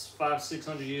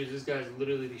 500-600 years, this guy's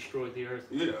literally destroyed the earth.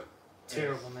 Yeah.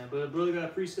 Terrible, man. But brother got a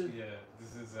precept? Yeah,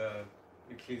 this is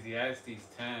Ecclesiastes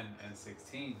 10 and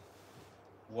 16.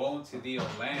 Woe unto thee, O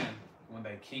land, when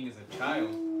thy king is a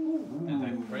child, and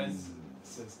thy princes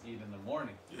eat in the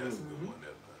morning. Yeah, that's a good one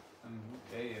there, man.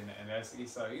 Hey, and that's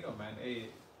Esau Edom, man. Hey,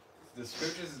 the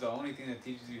scriptures is the only thing that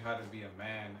teaches you how to be a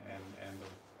man and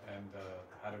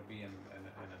how to be an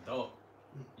adult.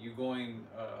 You going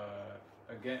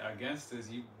against this,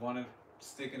 you want to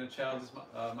stick in a child's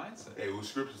mindset. Hey, with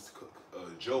scriptures,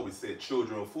 Job, it said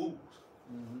children of fools.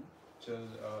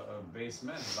 Base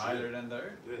men, viler than the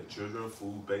earth. Yeah, children of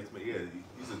fools, base men. Yeah,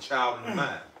 he's a child in the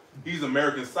mind. He's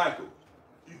American Psycho.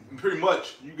 Pretty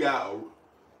much, you got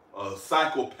a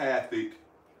psychopathic,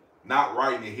 not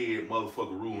right in the head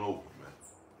motherfucker ruling over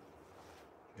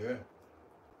you, man. Yeah.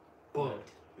 But.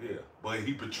 Yeah, but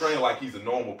he portraying like he's a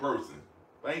normal person.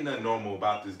 But ain't nothing normal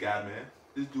about this guy, man.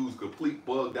 This dude's complete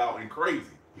bugged out and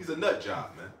crazy. He's a nut job,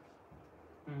 man.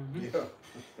 Yeah.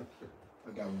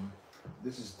 I got one.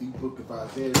 This is the book of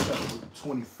Isaiah, chapter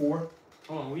 24.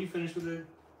 Hold on, were you finished with it?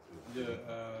 Yeah,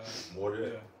 More than yeah,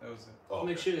 that. that was it. Oh,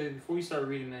 Make sure that before you start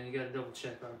reading, man, you gotta double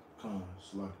check on Come on,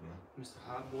 it's lucky, bro. Mr.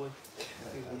 Hot Boy.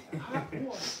 Hot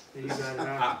boy. You got it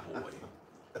out. hot boy.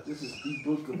 This is the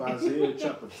book of Isaiah,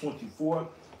 chapter 24,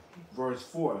 verse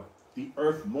 4. The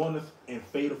earth mourneth and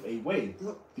fadeth away.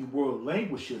 The world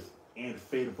languisheth and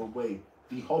fadeth away.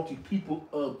 The haughty people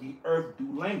of the earth do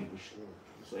languish.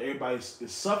 So everybody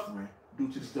is suffering due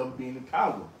to this devil being in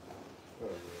power.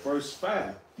 Verse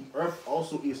 5. The earth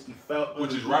also is defiled.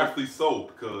 Which is rightfully so,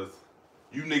 because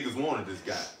you niggas wanted this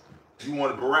guy. You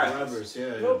wanted Barabbas. Barabbas,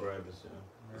 yeah, Barabbas,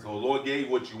 yeah. So the Lord gave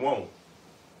what you want.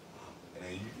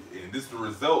 And this is the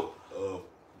result of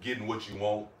getting what you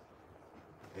want.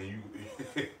 And you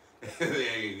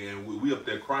and we up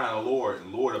there crying, Lord,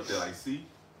 and Lord up there like, see,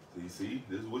 this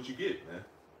is what you get, man.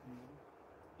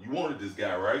 You wanted this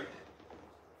guy, right?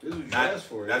 This is what you asked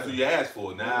for. That's what you asked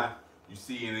for. Now you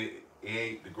see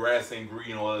the grass ain't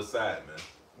green on the other side, man.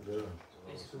 Yeah.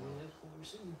 Basically, that's what we're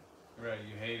seeing. Right,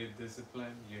 you hated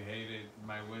discipline, you hated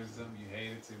my wisdom, you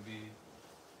hated to be,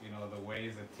 the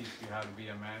ways that teach you how to be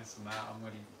a man. So now I'm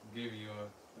going to give you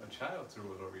a child to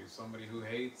rule over you, somebody who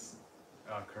hates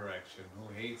correction,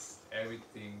 who hates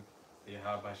everything that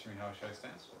Yahweh Hashem Yahushua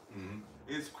stands for.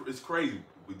 Mm-hmm. It's crazy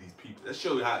with these people. That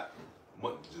shows you how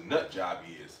much the nut job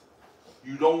he is.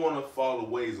 You don't want to follow the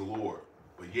ways of the Lord,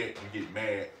 but yet you get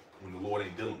mad when the Lord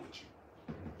ain't dealing with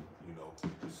you. You know,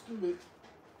 Stupid.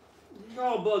 You're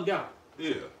all bugged out.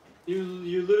 yeah. You're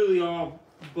literally all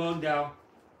bugged out.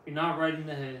 You're not right in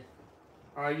the head.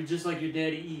 All right, you're just like your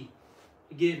daddy E.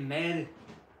 You get mad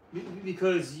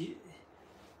because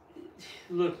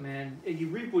look, man, you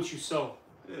reap what you sow.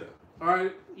 Yeah. All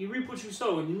right, you reap what you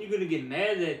sow, and then you're gonna get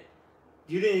mad that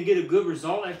you didn't get a good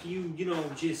result after you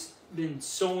just been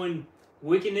sowing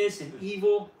wickedness and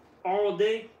evil all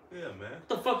day. Yeah, man. What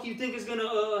the fuck you think is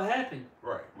gonna happen?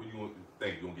 Right. What you gonna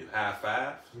think? You gonna get high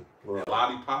fives? Right.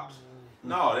 Lollipops?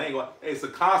 No, it ain't gonna. It's a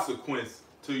consequence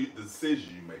to the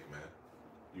decision you make, man.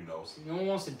 You know. No one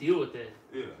wants to deal with that.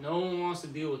 Yeah. No one wants to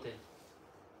deal with that.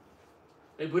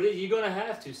 But you're gonna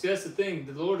have to. See, that's the thing.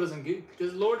 The Lord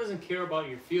doesn't care about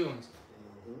your feelings.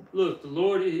 Look, the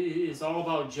Lord is all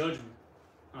about judgment.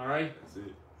 All right. That's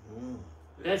it. Mm.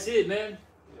 Yeah. That's it, man.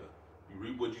 Yeah. You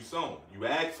reap what you sow. You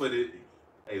ask for it.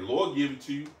 Hey, Lord give it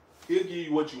to you. He'll give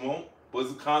you what you want, but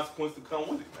it's a consequence to come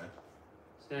with it, man.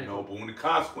 Exactly. You know, but when the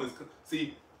consequence,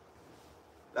 see,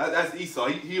 that's Esau.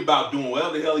 He about doing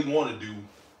whatever the hell he want to do,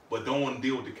 but don't want to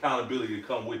deal with the accountability that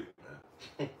come with it,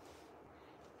 man.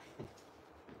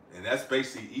 And that's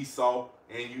basically Esau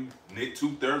and you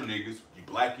 2/3 niggas, you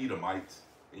black Edomites,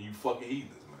 and you fucking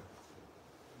heathens, man.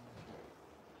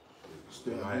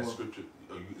 Still I had more. scripture.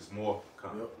 It's more.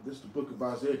 Yep. This is the book of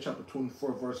Isaiah, chapter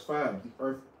 24, verse 5. The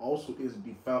earth also is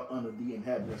defiled under the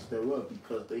inhabitants thereof,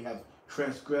 because they have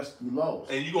transgressed the laws.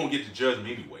 And you're going to get the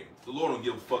judgment anyway. The Lord don't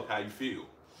give a fuck how you feel.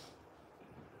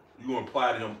 You're going to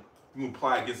apply to him. You can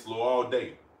apply against the Lord all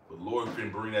day. But the Lord can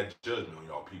bring that judgment on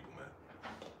y'all people, man.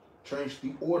 Changed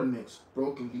the ordinance,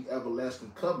 broken the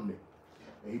everlasting covenant.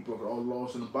 And he broke all the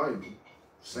laws in the Bible.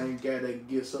 Same guy that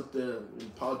gets up there in the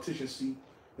politician seat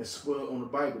and swear on the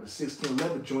Bible, the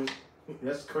 1611 joint.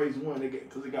 That's the crazy one,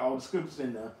 because they got all the scriptures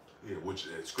in there. Yeah, which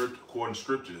scripture, according to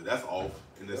scripture, that's off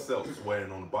in itself,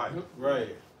 swearing on the Bible.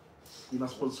 Right. You're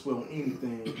not supposed to swear on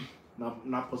anything. Not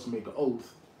supposed to make an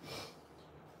oath.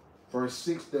 Verse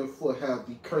 6, therefore have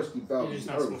the curse devoured You're just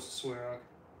the not earth. supposed to swear.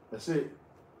 That's it.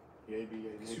 Yeah,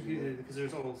 Because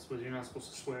there's oaths, but you're not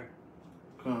supposed to swear.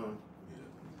 Come. Yeah.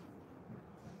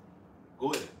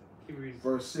 Go ahead. Keep reading.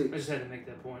 Verse I 6, just had to make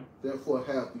that point. therefore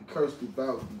have the curse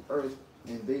devoured the earth,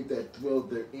 and they that dwell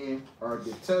therein are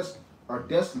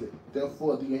desolate.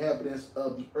 Therefore the inhabitants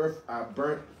of the earth are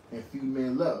burnt, and few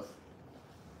men left.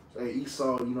 So, hey,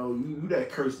 Esau, you that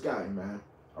cursed guy, man.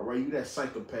 All right, you that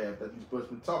psychopath that these brothers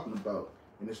been talking about.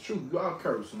 And it's true, you are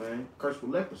cursed, man. Cursed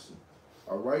with leprosy.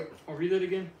 All right? I'll read that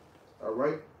again. All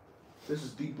right? This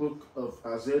is the book of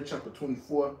Isaiah chapter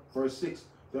 24, verse 6.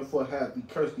 Therefore have the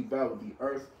curse devoured the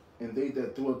earth, and they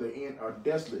that dwell therein are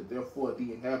desolate. Therefore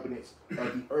the inhabitants of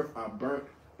the earth are burnt,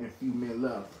 and few men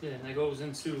left. Yeah, and that goes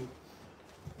into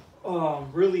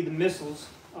really the missiles,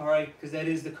 all right, because that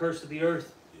is the curse of the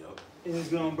earth. Yep. It is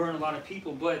going to burn a lot of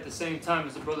people, but at the same time,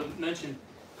 as the brother mentioned,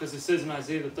 because it says in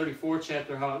Isaiah the 34th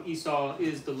chapter how Esau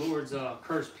is the Lord's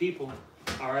cursed people,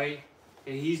 all right,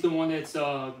 and he's the one that's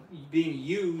being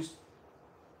used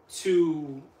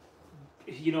to,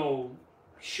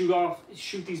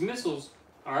 shoot these missiles,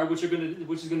 all right, which is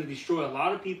gonna destroy a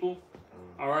lot of people,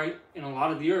 all right, and a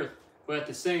lot of the earth. But at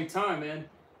the same time, man,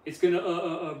 it's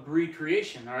gonna breed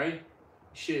creation, all right.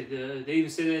 Shit, they even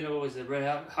say that it was a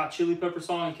Red Hot Chili Pepper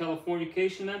song in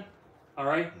Californication, man. All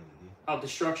right, how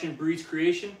destruction breeds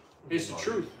creation. It's the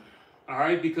truth, all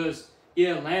right. Because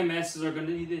land masses are gonna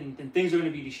and things are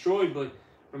gonna be destroyed. But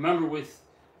remember, with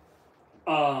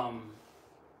a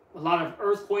lot of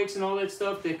earthquakes and all that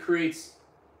stuff, that creates,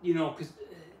 because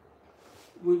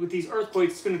with these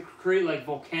earthquakes, it's gonna create like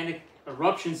volcanic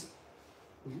eruptions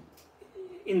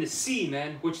in the sea,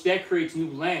 man, which that creates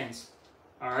new lands.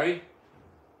 All right.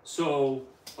 So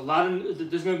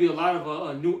there's going to be a lot of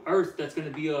a new earth that's going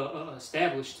to be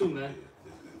established too, man.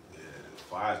 Yeah, the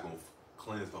fire's gonna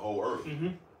cleanse the whole earth. Mm-hmm.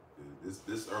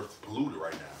 This earth's polluted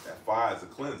right now. That fire is a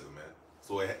cleanser, man.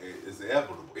 So it's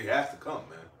inevitable. It has to come,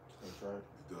 man. That's right.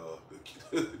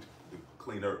 The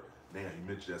clean earth. Man, you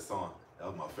mentioned that song. That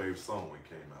was my favorite song when it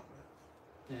came out,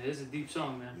 man. Yeah, it's a deep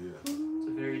song, man. Yeah. It's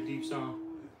a very deep song.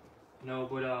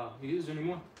 But is there any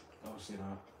more? Oh, see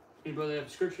that. Any brother have a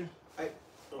scripture?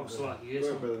 Oh, Salaki, Go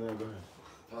ahead, brother. No, go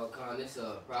ahead. Khan, this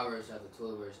Proverbs chapter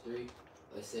 12, verse 3.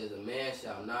 It says, a man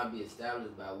shall not be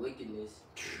established by wickedness,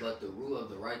 but the rule of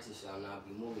the righteous shall not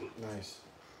be moved. Nice.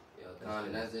 Yeah,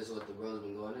 and that's just what the brother's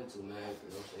been going into, man. You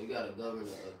know what I'm saying? You gotta govern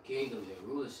a kingdom and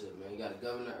rulership, man. You gotta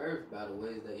govern the earth by the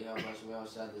ways that Yahweh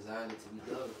Shah designed it to be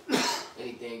governed.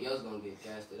 Anything else gonna get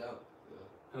casted out.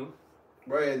 You know?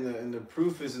 Right, and the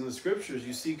proof is in the scriptures.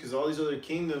 You see, because all these other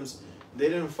kingdoms, they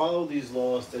didn't follow these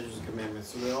laws, statutes, and commandments,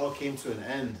 so they all came to an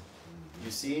end. You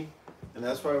see, and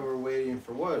that's why we're waiting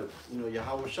for what,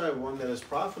 Yahweh Shai, one that is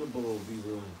profitable, will be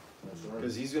ruling,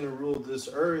 because he's gonna rule this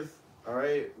earth. All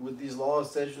right, with these laws,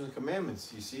 statutes, and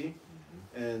commandments, you see,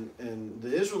 and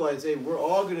the Israelites, hey, we're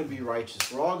all gonna be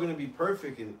righteous. We're all gonna be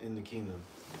perfect in the kingdom.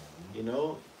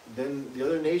 Then the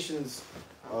other nations,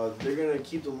 they're gonna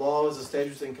keep the laws, the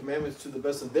statutes, and commandments to the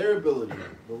best of their ability,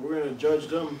 but we're gonna judge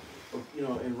them,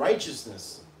 in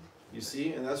righteousness. You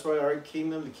see, and that's why our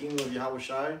kingdom, the kingdom of Yahweh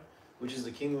Shai, which is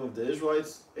the kingdom of the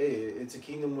Israelites, hey, it's a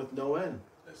kingdom with no end.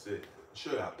 That's it.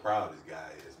 Show you how proud this guy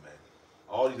is, man.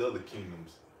 All these other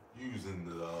kingdoms using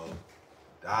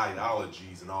the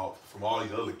ideologies and all from all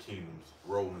these other kingdoms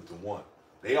rolled into one.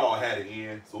 They all had an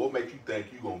end, so what makes you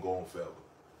think you gonna go on forever?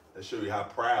 That show you how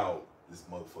proud this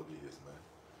motherfucker is, man.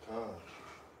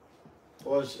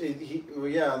 Well,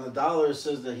 yeah, on the dollar it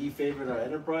says that he favored our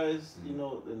enterprise, in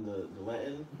the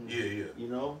Latin.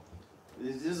 Yeah.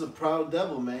 This is a proud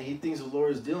devil, man. He thinks the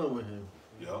Lord is dealing with him.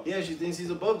 Yep. He actually thinks he's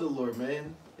above the Lord,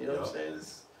 man. You know what I'm saying?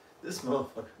 This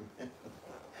motherfucker, man.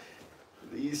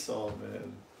 The Esau,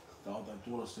 man. All that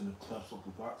dwellers in the clefts of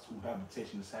the rocks, who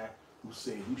habitation is high, who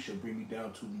said, who shall bring me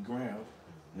down to the ground?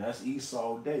 And that's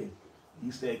Esau day.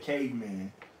 He's that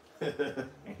caveman. And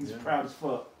he's proud as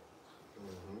fuck.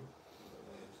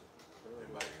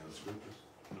 Anybody got the scriptures?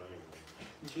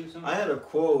 I had a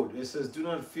quote. It says, "Do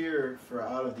not fear, for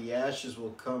out of the ashes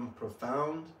will come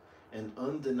profound and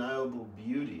undeniable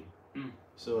beauty."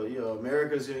 So,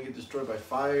 America is going to get destroyed by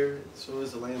fire. So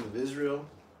is the land of Israel.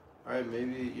 All right,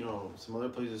 maybe, some other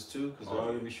places too, because they're all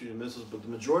going to be shooting missiles. But the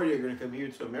majority are going to come here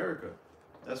to America.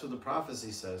 That's what the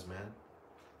prophecy says, man.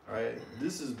 All right,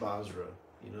 this is Basra,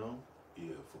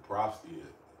 Yeah, for prophecy,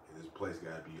 this place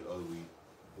got to be utterly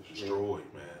destroyed,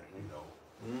 man.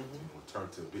 Turn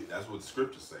to a big. That's what the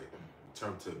scriptures say.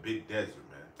 Turn to a big desert,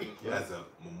 man. As a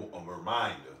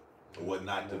reminder of what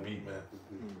not to be, man.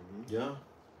 Yeah.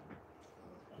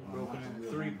 Broken in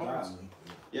 3 parts.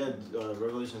 Yeah,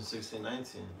 Revelation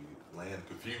 16:19. Land of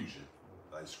confusion,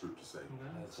 like scripture say.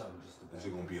 Okay. This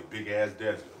is gonna be a big ass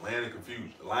desert, land of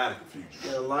confusion, a line of confusion.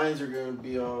 Yeah, the lines are going to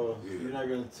be all. You're not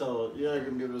going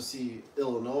to be able to see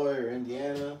Illinois or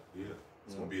Indiana. Yeah,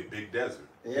 it's gonna be a big desert.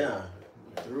 Yeah,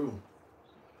 through.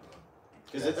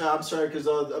 Because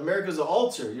America's an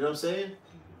altar. You know what I'm saying?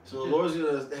 So the Lord's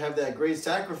gonna have that great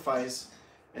sacrifice,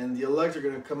 and the elect are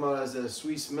gonna come out as a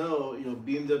sweet smell,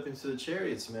 beamed up into the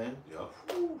chariots, man. Yep.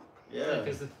 Yeah.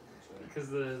 Because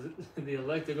the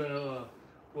elect are gonna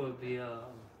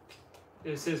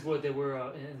it says what they were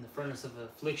in the furnace of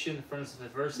affliction, the furnace of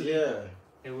adversity. Yeah.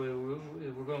 And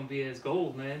we're gonna be as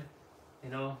gold, man.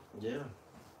 Yeah.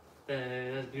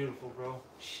 That's beautiful, bro.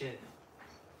 Shit.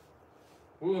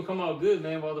 We're gonna come out good,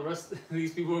 man, while the rest of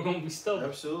these people are gonna be stubborn.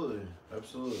 Absolutely.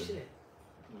 Shit.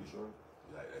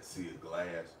 Like that sea of glass,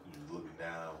 you're just looking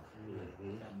down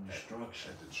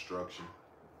Destruction. at the destruction.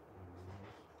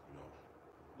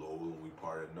 Lord willing, we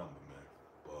part of that number, man.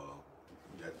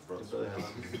 You got the verse.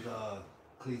 This is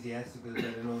Ecclesiasticus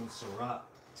better known as Sirach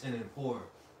 10 and 4.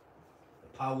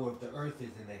 The power of the earth is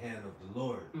in the hand of the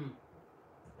Lord. And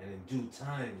in due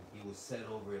time he will set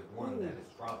over it one that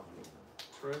is profitable.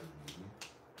 Right.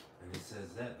 And it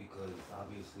says that because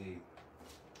obviously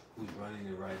who's running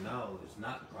it right now is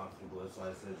not profitable. That's why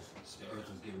it says the earth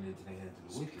was given into the hands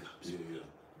of the wicked. Yeah.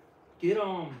 Get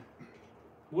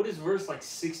what does verse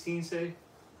 16 say?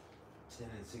 10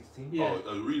 and 16? Yeah.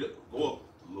 Read it. Go up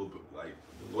a little bit. Like,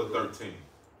 what 13?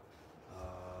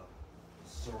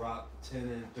 Sirach 10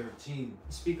 and 13.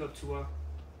 Speak up to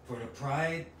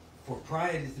For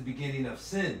pride is the beginning of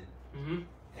sin. Mm-hmm.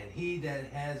 And he that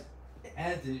has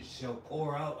it shall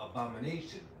pour out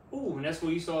abomination. Ooh, and that's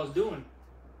what Esau is doing.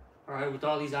 All right, with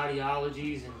all these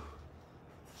ideologies and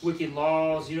wicked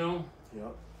laws,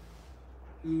 Yep.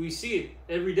 we see it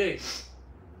every day.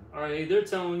 All right, they're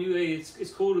telling you, hey,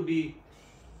 it's cool to be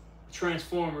a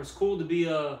transformer. It's cool to be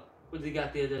what they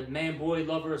got there, the Man Boy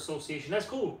Lover Association. That's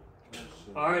cool.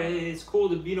 All right, it's cool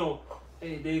to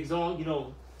hey, they exalt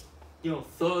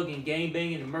thug and gang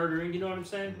banging and murdering. You know what I'm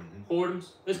saying? Whoredoms.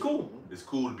 It's cool. It's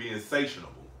cool to be insatiable.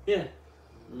 Yeah.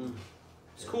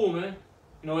 It's cool, man.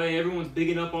 Hey, everyone's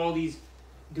bigging up all these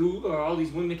all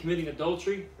these women committing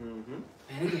adultery. Mm-hmm.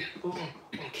 Man, nigga,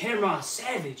 Cameron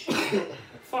Savage.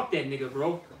 Fuck that nigga,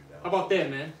 bro. How about that,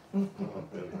 man?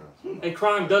 Hey,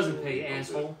 crime doesn't pay,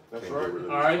 asshole. That's right. All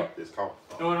right. It's called.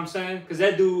 Know what I'm saying? Because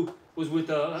that dude was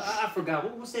with I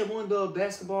forgot what's that one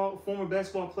former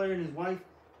basketball player and his wife,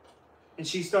 and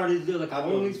she started to do like I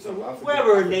know only what you're talking about. I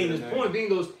whatever her forget name her is. name. Point being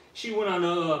goes, she went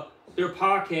on their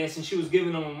podcast and she was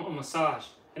giving them a massage,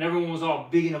 and everyone was all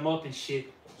bigging him up and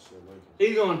shit.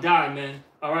 He's gonna die, man.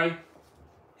 All right.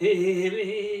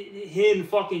 Him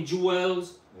fucking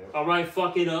Jewels. Yep. All right,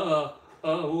 fucking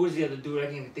what was the other dude? I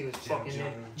can't even think of his fucking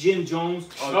name. Jones. Jim Jones.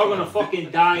 Oh, Y'all gonna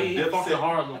fucking die in Dipset. fucking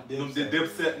Harlem. Them the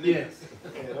Dipset Yeah. niggas.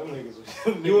 Yeah, them niggas.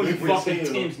 You and your niggas fucking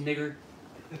hell. Timbs, nigger.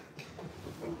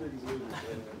 Them niggas really bad.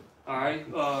 All right.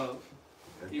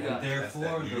 You got And therefore That's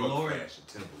that the New York Lord, fashion,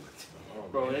 Timberlands.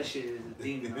 bro. That shit is a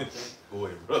demon out there. Go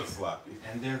ahead, brother Sloppy.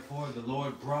 and therefore the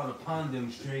Lord brought upon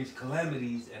them strange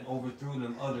calamities and overthrew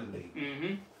them utterly.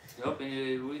 Mm-hmm. Yep. And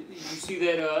you see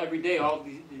that every day, all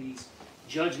these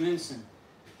judgments and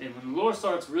when the Lord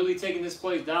starts really taking this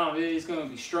place down, it's gonna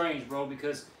be strange, bro.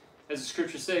 Because as the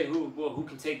scriptures say, who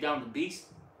can take down the beast?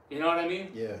 You know what I mean?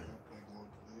 Yeah.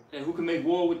 And who can make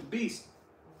war with the beast?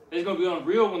 It's gonna be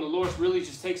unreal when the Lord really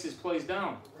just takes this place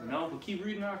down. You know. But keep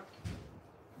reading our.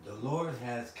 The Lord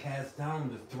has cast down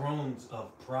the thrones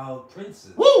of proud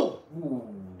princes Woo!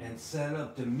 and set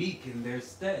up the meek in their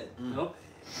stead. Nope.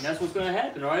 And that's what's gonna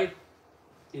happen, right?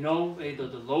 You know, the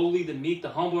lowly, the meek, the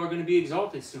humble are gonna be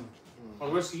exalted soon. While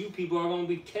the rest of you people are gonna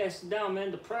be cast down, man.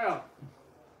 The proud,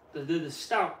 the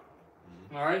stout,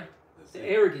 all right, That's the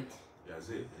it. arrogant. That's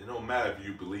it. It don't matter if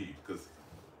you believe, because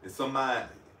in some mind,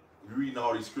 you reading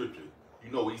all these scriptures,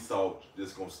 you know Esau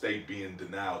just gonna stay being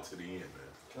denial to the end,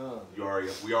 man.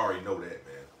 We already know that,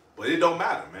 man. But it don't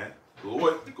matter, man. The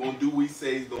Lord gonna do what He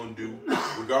say He's gonna do,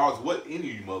 regardless of what any of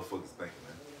you motherfuckers think,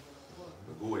 man.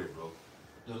 But go ahead, bro.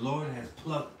 The Lord has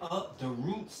plucked up the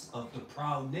roots of the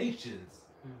proud nations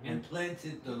and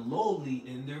planted the lowly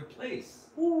in their place.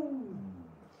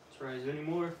 That's right. Is there any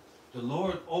more? The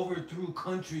Lord overthrew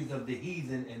countries of the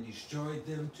heathen and destroyed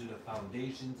them to the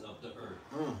foundations of the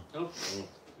earth. Nope.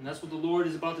 And that's what the Lord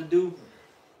is about to do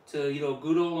to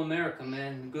good old America,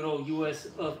 man. Good old U.S.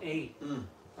 of A.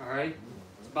 All right.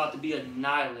 It's about to be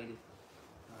annihilated.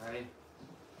 All right.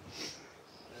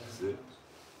 That's it.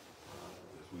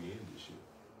 Guess we end this shit.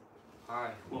 All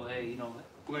right. Well, hey,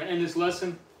 we're gonna end this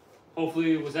lesson.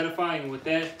 Hopefully it was edifying. And with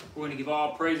that, we're gonna give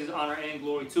all praises, honor, and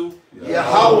glory to Yahweh,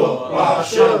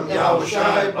 Ba'ashem,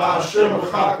 Yahushai, Ba'ashem,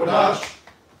 Chakadash.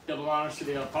 double honors to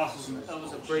the apostles and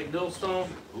elders of Great Millstone.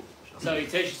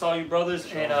 Salutations to all you brothers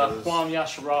and Kwam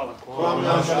Yasharala. Kwam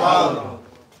Yasharala.